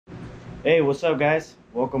Hey, what's up, guys?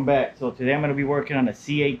 Welcome back. So today I'm going to be working on a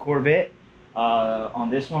C8 Corvette.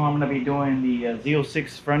 On this one, I'm going to be doing the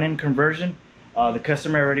Z06 front end conversion. The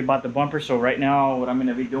customer already bought the bumper, so right now what I'm going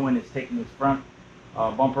to be doing is taking this front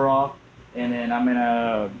bumper off, and then I'm going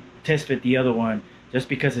to test fit the other one. Just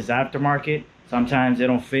because it's aftermarket, sometimes they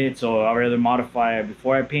don't fit, so I'd rather modify it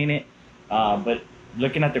before I paint it. But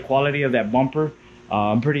looking at the quality of that bumper,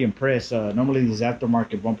 I'm pretty impressed. Normally these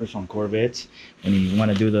aftermarket bumpers on Corvettes, when you want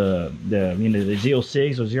to do the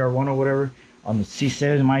Z06 or Z01 or whatever, on the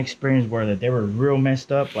C7, in my experience, were that they were real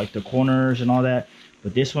messed up, like the corners and all that.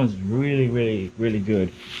 But this one's really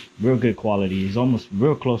good, real good quality. It's almost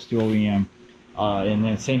real close to OEM. And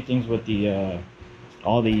then same things with the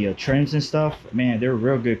all the trims and stuff. Man, they're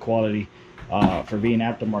real good quality for being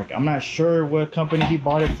aftermarket. I'm not sure what company he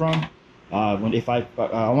bought it from. If I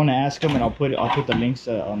want to ask him, and I'll put the links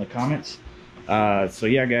on the comments. So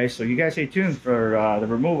yeah, guys, so you guys stay tuned for the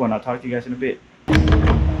removal, and I'll talk to you guys in a bit.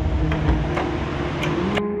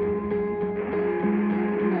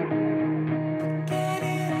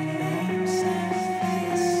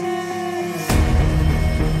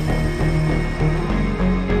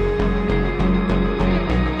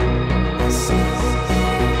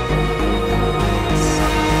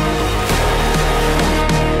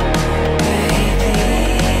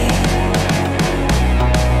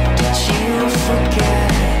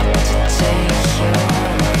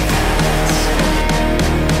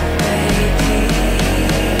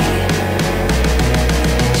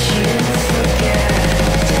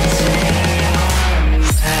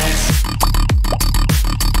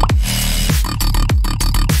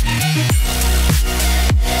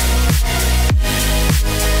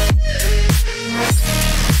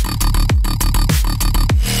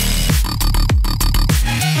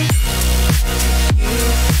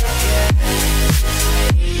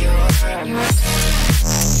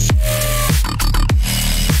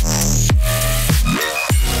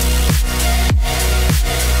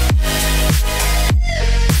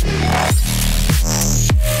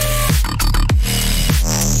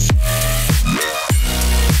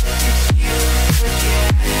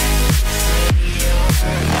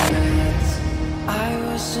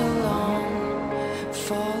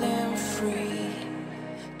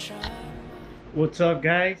 What's up,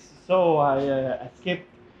 guys? So I didn't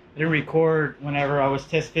record whenever I was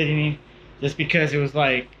test fitting, just because it was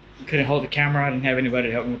like I couldn't hold the camera. I didn't have anybody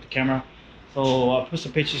to help me with the camera. So I'll put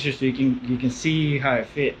some pictures here so you can see how it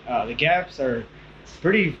fit. The gaps are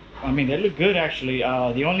pretty, I mean, they look good actually.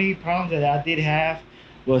 The only problem that I did have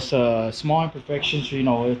was small imperfections. You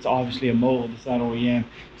know, it's obviously a mold, it's not OEM.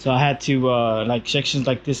 So I had to like sections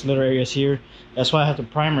like this little areas here. That's why I had the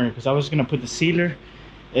primer, because I was gonna put the sealer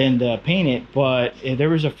and paint it, but there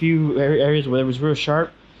was a few areas where it was real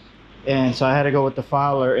sharp, and so I had to go with the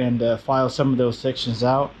filer and file some of those sections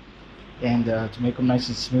out, and to make them nice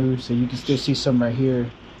and smooth. So you can still see some right here,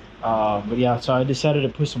 but yeah, so I decided to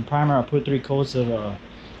put some primer. I put 3 coats of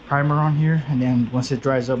primer on here, and then once it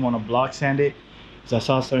dries up, I'm gonna block sand it, because I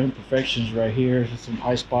saw some imperfections right here, some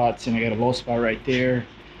high spots, and I got a low spot right there.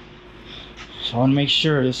 So I want to make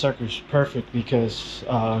sure this sucker's perfect, because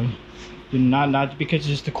not because it's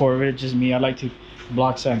just the Corvette, it's just me. I like to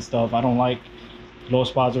block sand stuff. I don't like low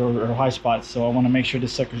spots or high spots, so I want to make sure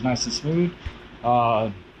this sucker's nice and smooth.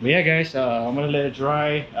 But yeah, guys, I'm gonna let it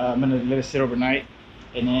dry. I'm gonna let it sit overnight,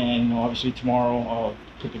 and then obviously tomorrow I'll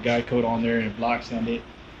put the guide coat on there and block sand it.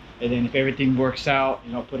 And then if everything works out,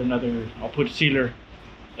 I'll put a sealer,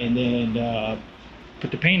 and then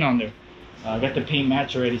put the paint on there. I got the paint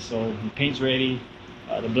match already, so the paint's ready.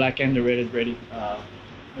 The black and the red is ready.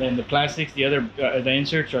 Then the plastics, the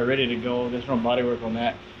inserts are ready to go. There's no body work on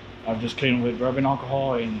that. I've just cleaned with rubbing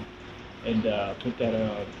alcohol and put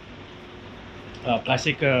that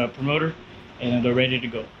plastic promoter, and they're ready to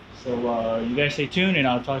go. So you guys stay tuned, and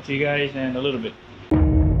I'll talk to you guys in a little bit.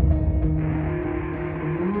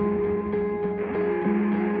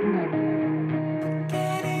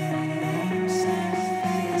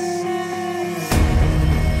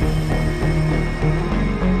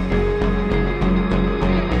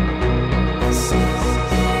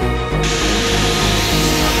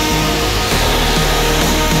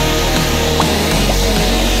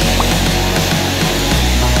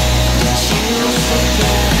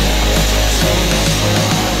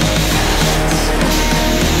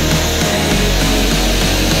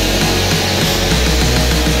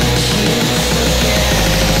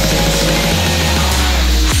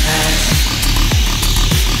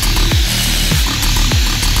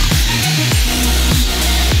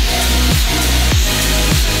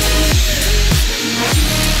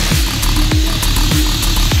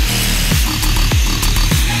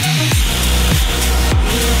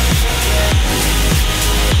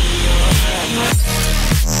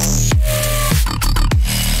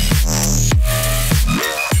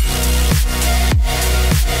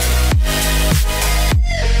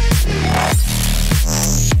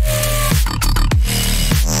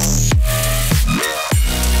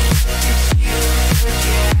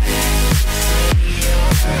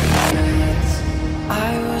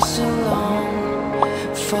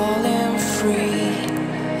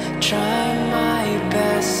 trying my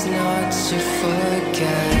best not to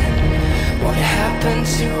forget what happened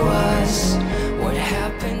to us, what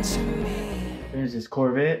happened to me. There's this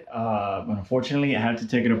Corvette, but unfortunately I had to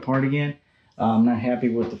take it apart again. I'm not happy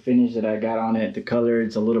with the finish that I got on it. The color,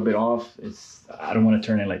 it's a little bit off. I don't want to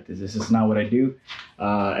turn it like this. This is not what I do.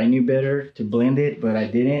 I knew better to blend it, but I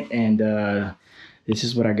didn't, and this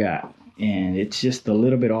is what I got. And it's just a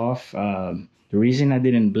little bit off. The reason I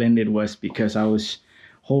didn't blend it was because I was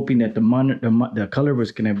hoping that the color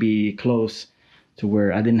was gonna be close to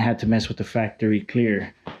where I didn't have to mess with the factory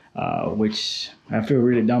clear, which I feel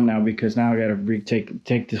really dumb now, because now I gotta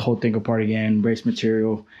take this whole thing apart again, brace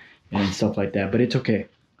material and stuff like that. But it's okay.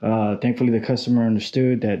 Thankfully the customer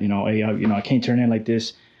understood that, hey, I can't turn it like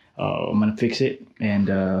this. I'm gonna fix it, and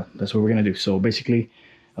that's what we're gonna do. So basically,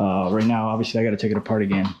 right now, obviously I gotta take it apart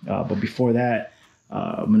again. But before that,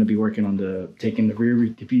 I'm gonna be working on taking the rear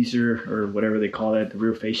diffuser, or whatever they call it, the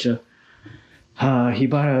rear fascia. He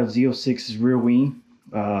bought a Z06's rear wing,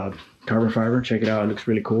 carbon fiber. Check it out, it looks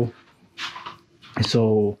really cool.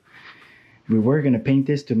 So we were gonna paint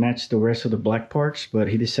this to match the rest of the black parts, but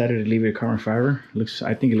he decided to leave it a carbon fiber.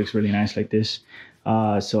 I think it looks really nice like this.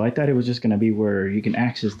 So I thought it was just gonna be where you can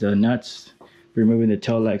access the nuts, removing the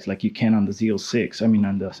tail legs like you can on the Z06. I mean,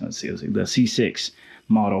 on the C6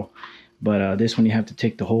 model. But this one you have to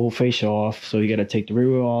take the whole fascia off. So you got to take the rear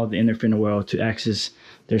wheel off, the inner fender well to access.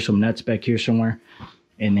 There's some nuts back here somewhere,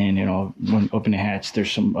 and then when you open the hatch,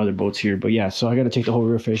 there's some other bolts here. But yeah, so I got to take the whole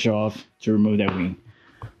rear fascia off to remove that wing.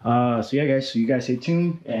 So yeah, guys, so you guys stay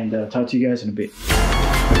tuned, and talk to you guys in a bit.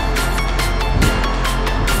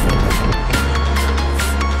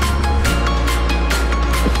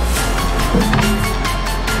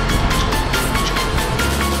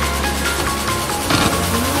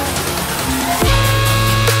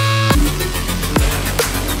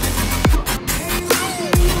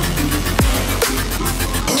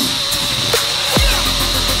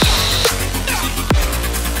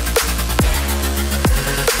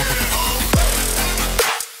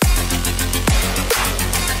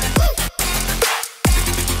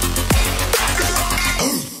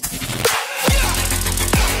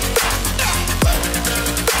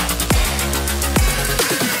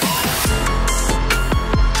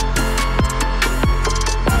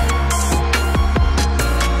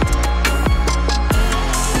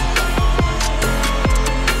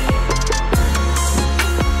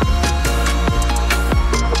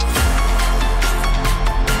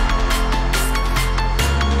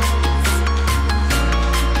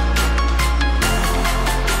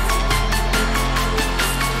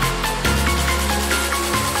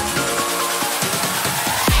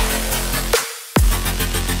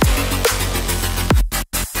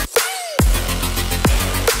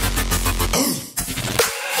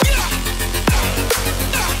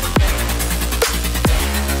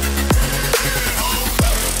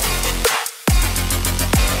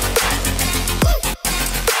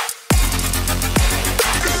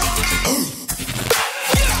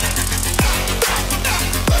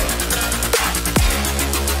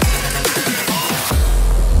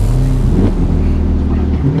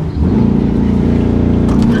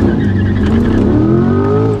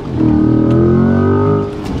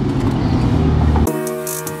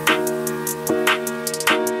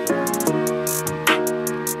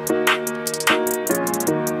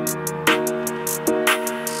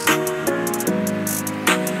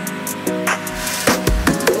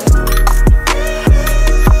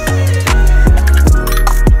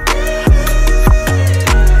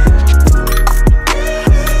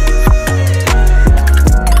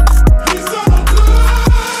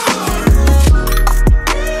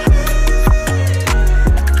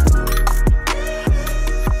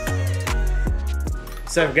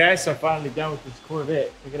 What's up, guys? So I'm finally done with this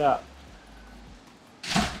Corvette. Check it out.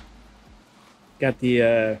 Got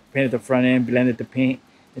the painted the front end, blended the paint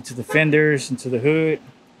into the fenders, into the hood.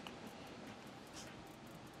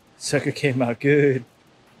 Sucker came out good.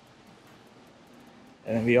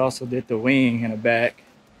 And then we also did the wing in the back.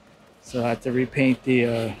 So I had to repaint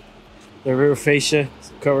the rear fascia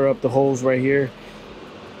to cover up the holes right here.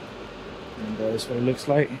 And that's what it looks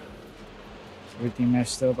like. So everything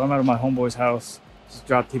messed up. I'm at my homeboy's house.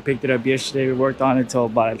 Just he picked it up yesterday. We worked on it until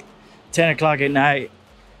about 10 o'clock at night.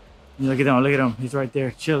 And look at him, he's right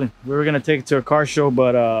there chilling. We were gonna take it to a car show,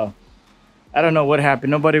 but I don't know what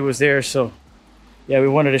happened. Nobody was there, so yeah, we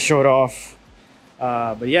wanted to show it off.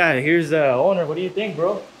 But yeah, here's the owner. What do you think,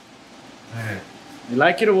 bro? Man, You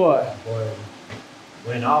like it or what? boy,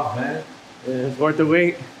 went off, man. It's worth the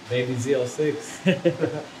wait. Baby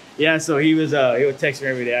Z06. Yeah, so he would text me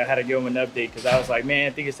every day. I had to give him an update because I was like, man,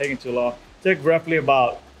 I think it's taking too long. Took roughly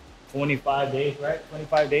about 25 days, right?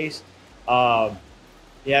 25 days.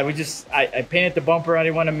 Yeah, I painted the bumper. I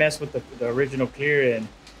didn't want to mess with the original clear, and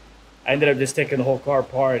I ended up just taking the whole car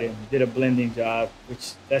apart and did a blending job,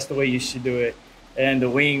 which that's the way you should do it. And the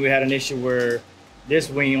wing, we had an issue where this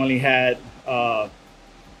wing only had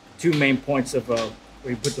two main points of where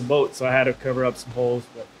you put the boat, so I had to cover up some holes,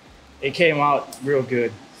 but it came out real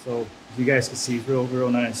good. So as you guys can see, it's real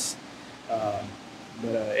nice.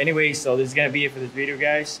 Anyway, so this is gonna be it for this video,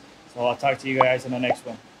 guys. So I'll talk to you guys in the next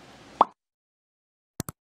one.